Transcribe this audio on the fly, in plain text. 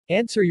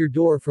Answer your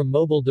door from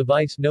mobile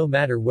device no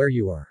matter where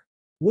you are.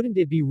 Wouldn't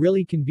it be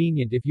really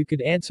convenient if you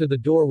could answer the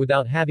door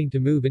without having to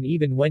move and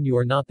even when you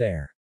are not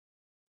there?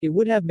 It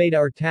would have made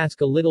our task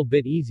a little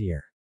bit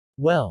easier.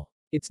 Well,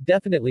 it's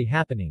definitely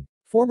happening.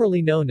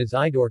 Formerly known as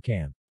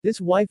iDoorCam. This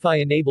Wi-Fi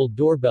enabled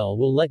doorbell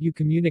will let you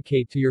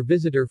communicate to your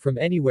visitor from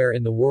anywhere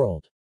in the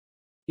world.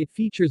 It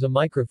features a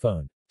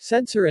microphone,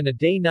 sensor and a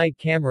day-night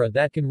camera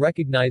that can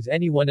recognize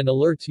anyone and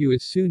alerts you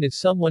as soon as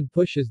someone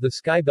pushes the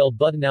SkyBell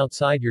button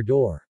outside your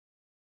door.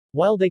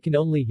 While they can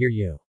only hear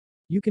you,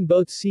 you can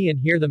both see and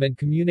hear them and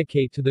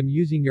communicate to them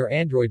using your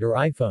Android or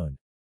iPhone.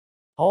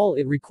 All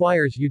it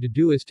requires you to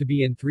do is to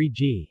be in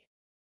 3G,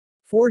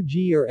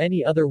 4G or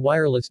any other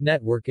wireless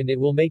network, and it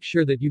will make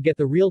sure that you get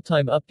the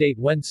real-time update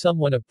when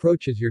someone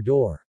approaches your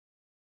door.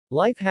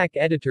 Lifehack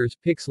Editors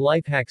picks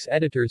Lifehacks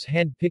Editors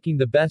hand-picking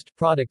the best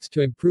products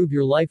to improve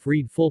your life.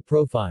 Read full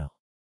profile.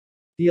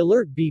 The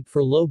alert beep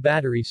for low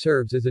battery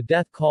serves as a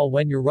death call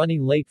when you're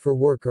running late for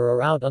work or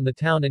are out on the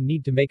town and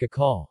need to make a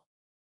call.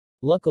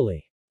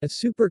 Luckily, a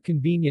super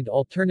convenient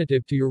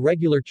alternative to your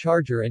regular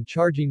charger and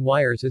charging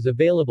wires is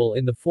available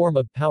in the form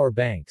of power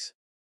banks.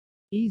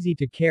 Easy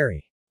to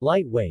carry,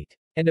 lightweight,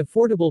 and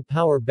affordable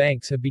power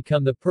banks have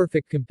become the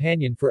perfect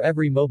companion for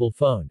every mobile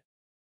phone.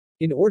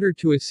 In order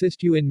to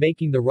assist you in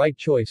making the right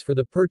choice for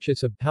the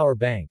purchase of power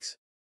banks,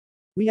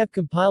 we have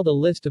compiled a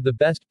list of the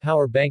best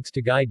power banks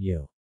to guide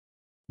you.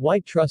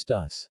 Why trust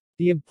us?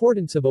 The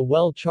importance of a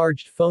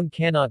well-charged phone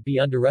cannot be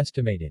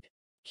underestimated.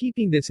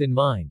 Keeping this in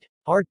mind,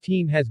 our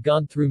team has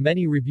gone through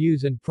many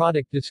reviews and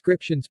product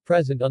descriptions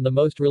present on the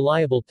most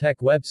reliable tech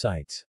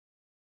websites.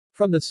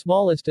 From the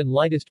smallest and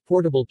lightest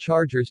portable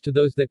chargers to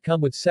those that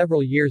come with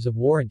several years of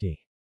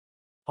warranty,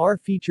 our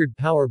featured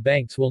power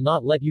banks will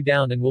not let you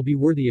down and will be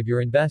worthy of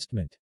your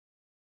investment.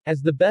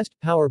 As the best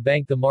power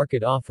bank the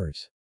market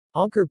offers,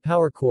 Anker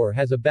PowerCore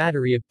has a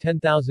battery of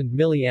 10,000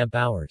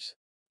 mAh,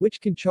 which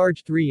can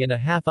charge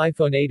 3.5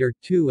 iPhone 8 or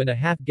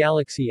 2.5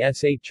 Galaxy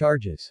S8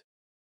 charges.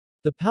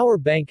 The power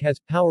bank has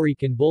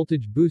PowerEC and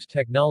voltage boost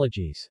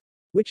technologies,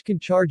 which can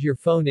charge your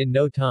phone in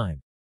no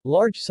time.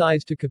 Large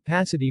size to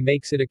capacity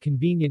makes it a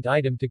convenient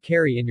item to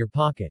carry in your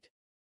pocket.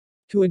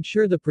 To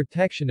ensure the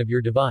protection of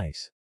your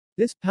device,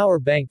 this power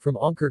bank from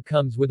Anker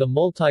comes with a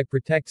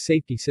multi-protect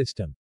safety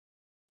system.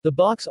 The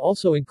box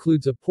also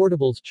includes a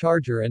portables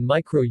charger and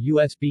micro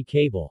USB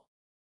cable.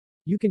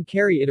 You can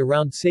carry it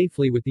around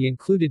safely with the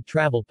included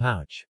travel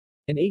pouch.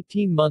 An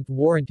 18-month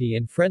warranty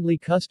and friendly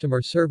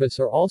customer service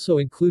are also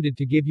included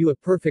to give you a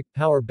perfect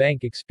power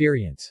bank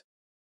experience.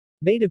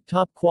 Made of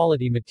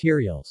top-quality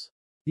materials,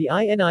 the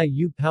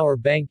INI Power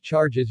Bank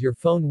charges your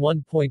phone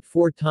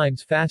 1.4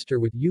 times faster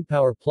with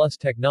UPower Plus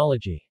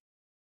technology.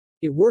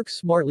 It works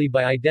smartly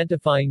by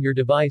identifying your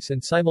device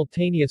and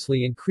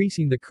simultaneously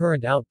increasing the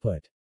current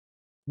output.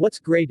 What's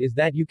great is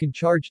that you can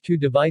charge two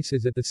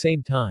devices at the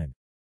same time.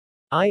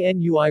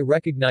 INUI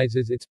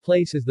recognizes its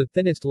place as the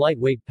thinnest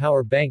lightweight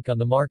power bank on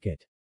the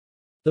market.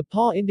 The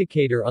paw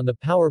indicator on the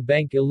power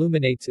bank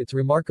illuminates its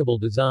remarkable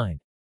design.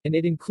 And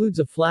it includes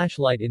a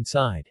flashlight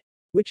inside,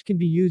 which can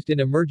be used in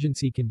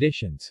emergency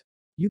conditions.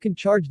 You can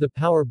charge the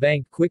power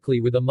bank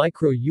quickly with a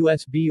micro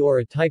USB or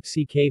a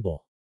Type-C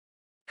cable.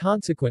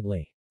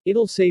 Consequently,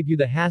 it'll save you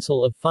the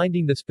hassle of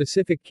finding the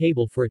specific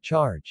cable for a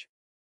charge.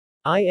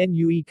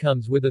 INUE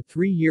comes with a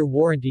 3-year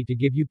warranty to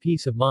give you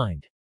peace of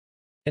mind.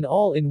 An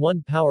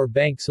all-in-one power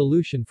bank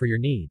solution for your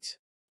needs.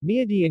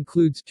 MIAD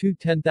includes two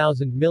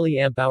 10,000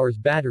 mAh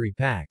battery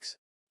packs.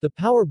 The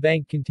power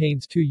bank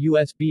contains two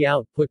USB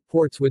output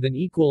ports with an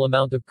equal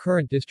amount of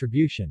current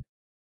distribution.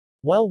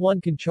 While one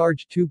can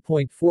charge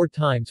 2.4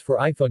 times for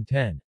iPhone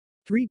X,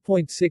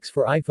 3.6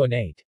 for iPhone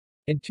 8,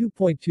 and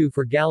 2.2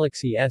 for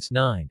Galaxy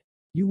S9,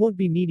 you won't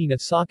be needing a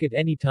socket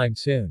anytime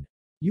soon.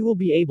 You will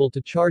be able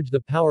to charge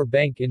the power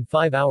bank in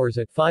 5 hours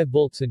at 5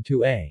 volts and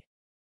 2A.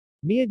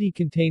 MIAD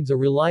contains a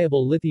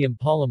reliable lithium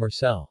polymer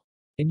cell.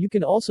 And you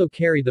can also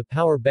carry the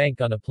power bank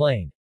on a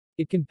plane.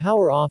 It can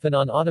power off and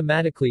on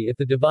automatically if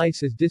the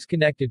device is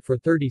disconnected for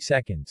 30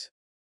 seconds.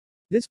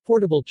 This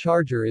portable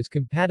charger is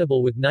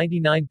compatible with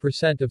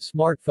 99% of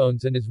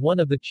smartphones and is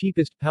one of the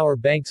cheapest power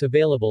banks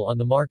available on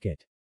the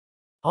market.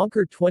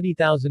 Anker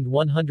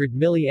 20,100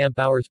 mAh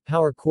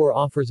PowerCore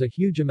offers a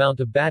huge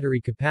amount of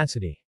battery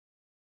capacity.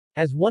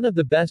 As one of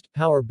the best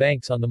power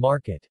banks on the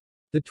market,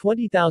 the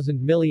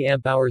 20,000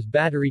 mAh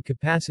battery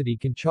capacity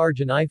can charge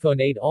an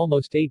iPhone 8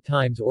 almost 8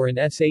 times or an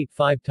S8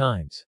 5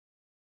 times.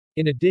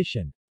 In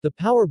addition, the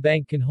power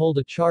bank can hold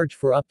a charge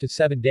for up to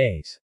 7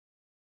 days.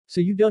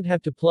 So you don't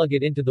have to plug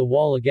it into the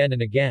wall again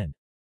and again.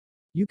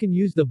 You can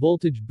use the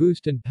voltage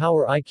boost and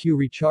power IQ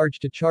recharge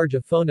to charge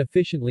a phone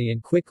efficiently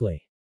and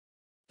quickly.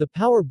 The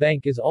power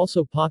bank is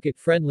also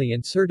pocket-friendly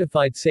and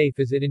certified safe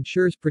as it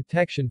ensures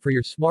protection for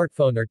your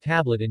smartphone or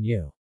tablet and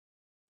you.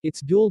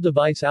 Its dual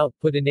device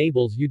output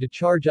enables you to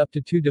charge up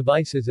to 2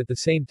 devices at the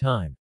same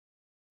time.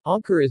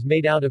 Anker is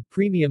made out of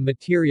premium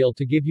material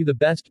to give you the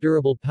best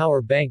durable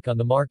power bank on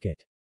the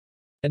market.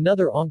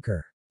 Another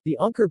Anker The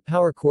Anker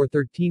PowerCore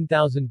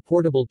 13000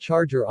 portable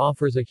charger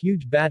offers a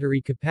huge battery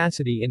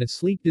capacity in a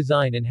sleek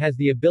design and has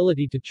the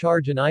ability to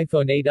charge an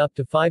iPhone 8 up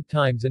to 5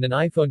 times and an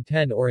iPhone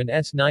 10 or an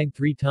S9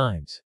 3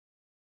 times.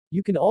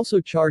 You can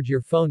also charge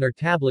your phone or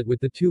tablet with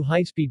the 2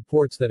 high-speed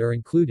ports that are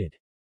included.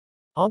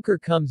 Anker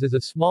comes as a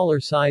smaller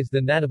size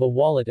than that of a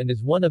wallet and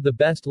is one of the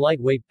best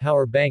lightweight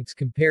power banks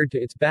compared to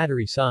its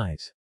battery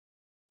size.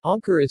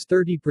 Anker is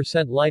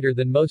 30% lighter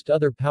than most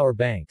other power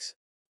banks.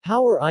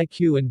 Power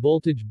IQ and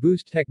voltage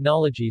boost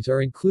technologies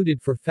are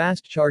included for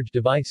fast charge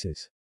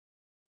devices.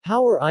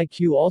 Power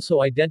IQ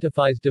also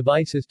identifies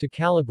devices to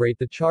calibrate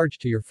the charge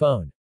to your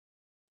phone.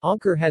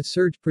 Anker has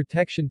surge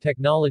protection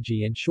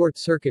technology and short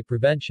circuit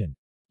prevention.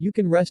 You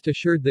can rest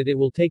assured that it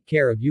will take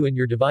care of you and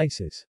your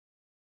devices.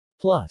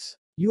 Plus,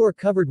 you are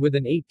covered with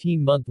an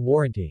 18-month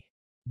warranty.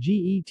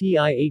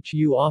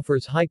 GETIHU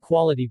offers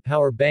high-quality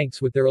power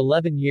banks with their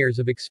 11 years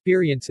of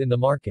experience in the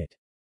market.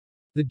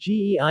 The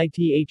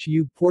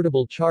GETIHU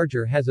portable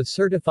charger has a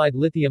certified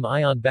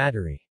lithium-ion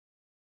battery,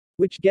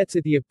 which gets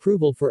it the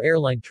approval for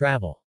airline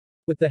travel.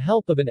 With the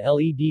help of an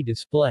LED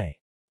display,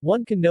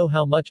 one can know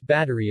how much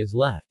battery is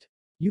left.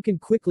 You can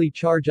quickly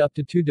charge up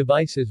to 2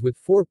 devices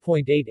with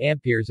 4.8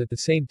 amperes at the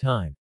same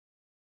time.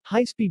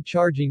 High-speed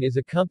charging is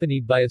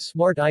accompanied by a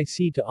smart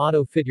IC to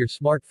auto-fit your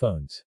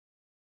smartphones.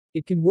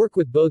 It can work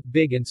with both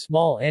big and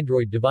small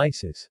Android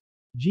devices.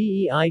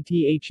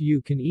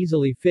 GETIHU can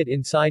easily fit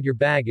inside your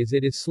bag as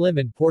it is slim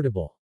and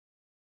portable.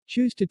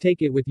 Choose to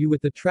take it with you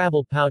with the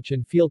travel pouch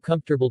and feel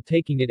comfortable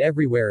taking it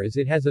everywhere as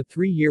it has a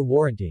 3-year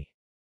warranty.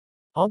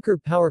 Anker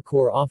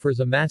PowerCore offers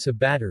a massive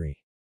battery,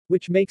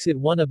 which makes it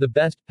one of the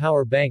best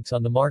power banks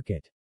on the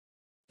market.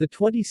 The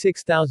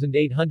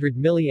 26,800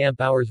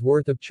 mAh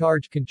worth of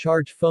charge can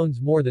charge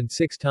phones more than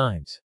 6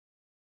 times.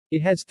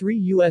 It has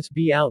 3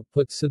 USB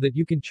outputs so that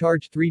you can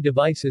charge 3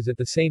 devices at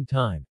the same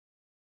time.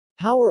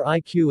 Power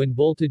IQ and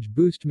voltage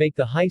boost make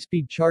the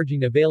high-speed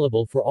charging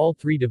available for all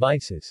 3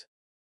 devices.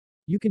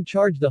 You can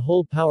charge the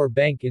whole power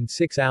bank in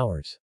 6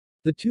 hours.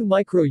 The 2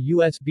 micro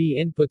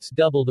USB inputs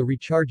double the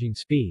recharging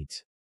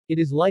speeds. It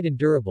is light and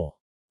durable,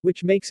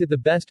 which makes it the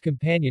best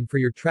companion for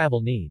your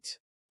travel needs.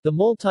 The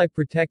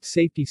Multi-Protect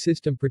safety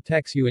system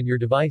protects you and your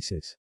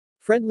devices.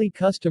 Friendly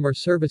customer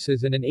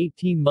services and an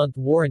 18-month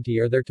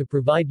warranty are there to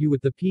provide you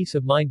with the peace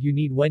of mind you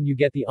need when you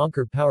get the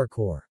Anker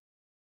PowerCore.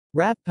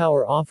 RAV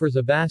Power offers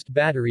a vast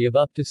battery of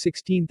up to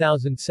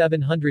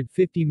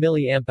 16,750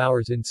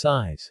 mAh in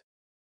size.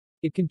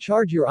 It can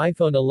charge your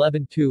iPhone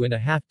 11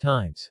 2.5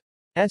 times,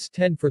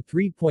 S10 for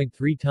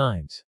 3.3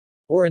 times,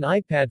 or an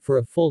iPad for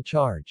a full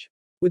charge.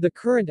 With a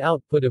current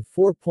output of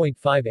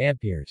 4.5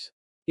 amperes,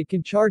 it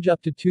can charge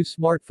up to 2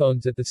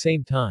 smartphones at the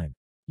same time.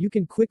 You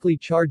can quickly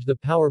charge the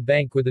power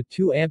bank with a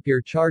 2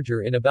 ampere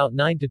charger in about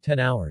 9 to 10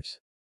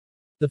 hours.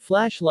 The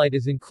flashlight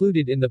is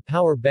included in the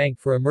power bank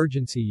for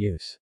emergency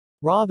use.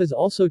 RAV is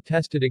also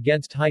tested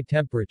against high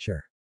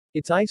temperature.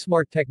 Its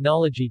iSmart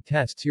technology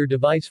tests your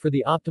device for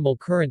the optimal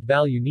current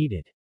value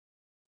needed.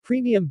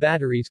 Premium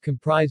batteries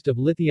comprised of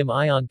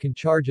lithium-ion can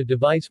charge a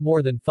device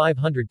more than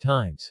 500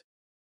 times.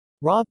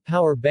 RAV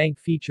power bank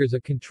features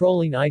a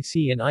controlling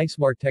IC and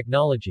iSmart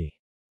technology.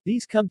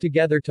 These come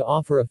together to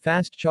offer a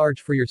fast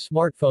charge for your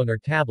smartphone or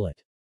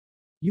tablet.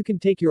 You can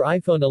take your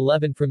iPhone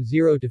 11 from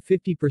 0 to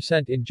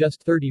 50% in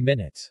just 30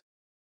 minutes.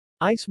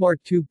 iSmart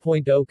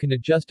 2.0 can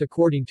adjust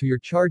according to your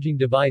charging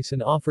device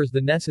and offers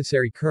the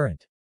necessary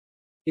current.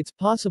 It's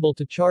possible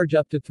to charge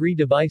up to 3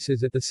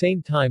 devices at the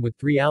same time with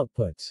 3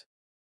 outputs.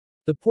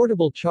 The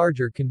portable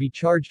charger can be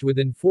charged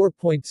within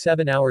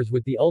 4.7 hours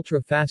with the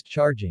ultra-fast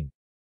charging,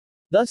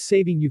 thus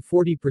saving you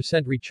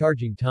 40%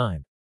 recharging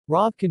time.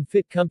 RAV can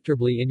fit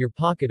comfortably in your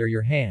pocket or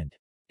your hand.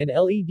 An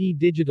LED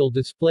digital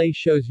display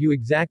shows you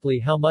exactly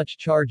how much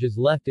charge is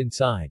left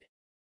inside.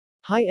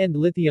 High-end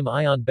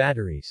lithium-ion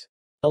batteries,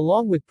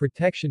 along with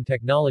protection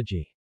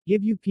technology,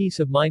 give you peace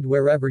of mind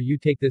wherever you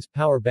take this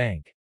power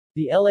bank.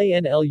 The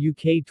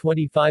LANLUK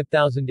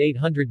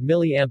 25,800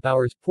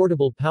 mAh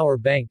portable power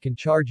bank can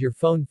charge your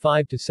phone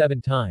 5 to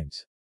 7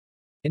 times.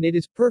 And it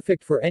is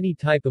perfect for any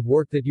type of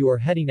work that you are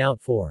heading out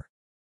for.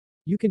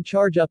 You can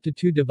charge up to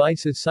 2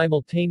 devices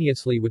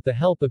simultaneously with the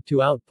help of 2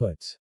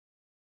 outputs.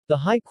 The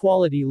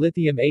high-quality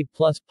lithium A+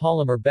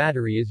 polymer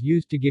battery is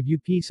used to give you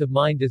peace of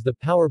mind as the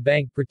power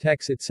bank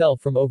protects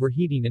itself from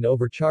overheating and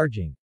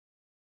overcharging.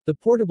 The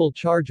portable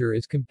charger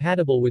is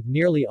compatible with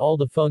nearly all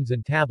the phones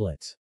and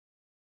tablets.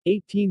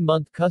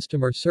 18-month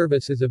customer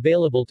service is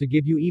available to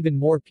give you even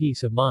more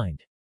peace of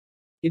mind.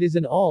 It is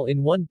an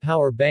all-in-one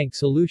power bank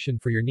solution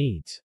for your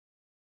needs.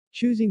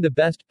 Choosing the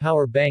best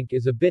power bank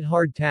is a bit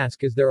hard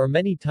task as there are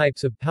many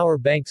types of power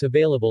banks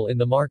available in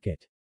the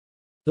market.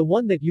 The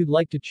one that you'd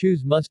like to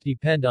choose must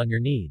depend on your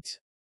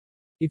needs.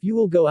 If you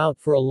will go out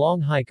for a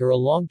long hike or a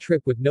long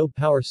trip with no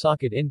power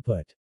socket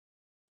input,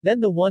 then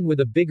the one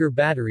with a bigger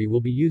battery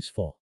will be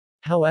useful.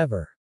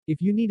 However,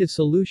 if you need a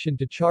solution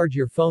to charge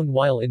your phone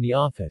while in the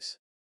office,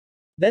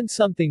 then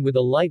something with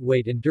a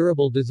lightweight and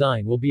durable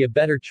design will be a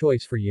better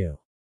choice for you.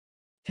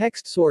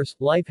 Text source,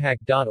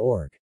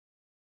 lifehack.org.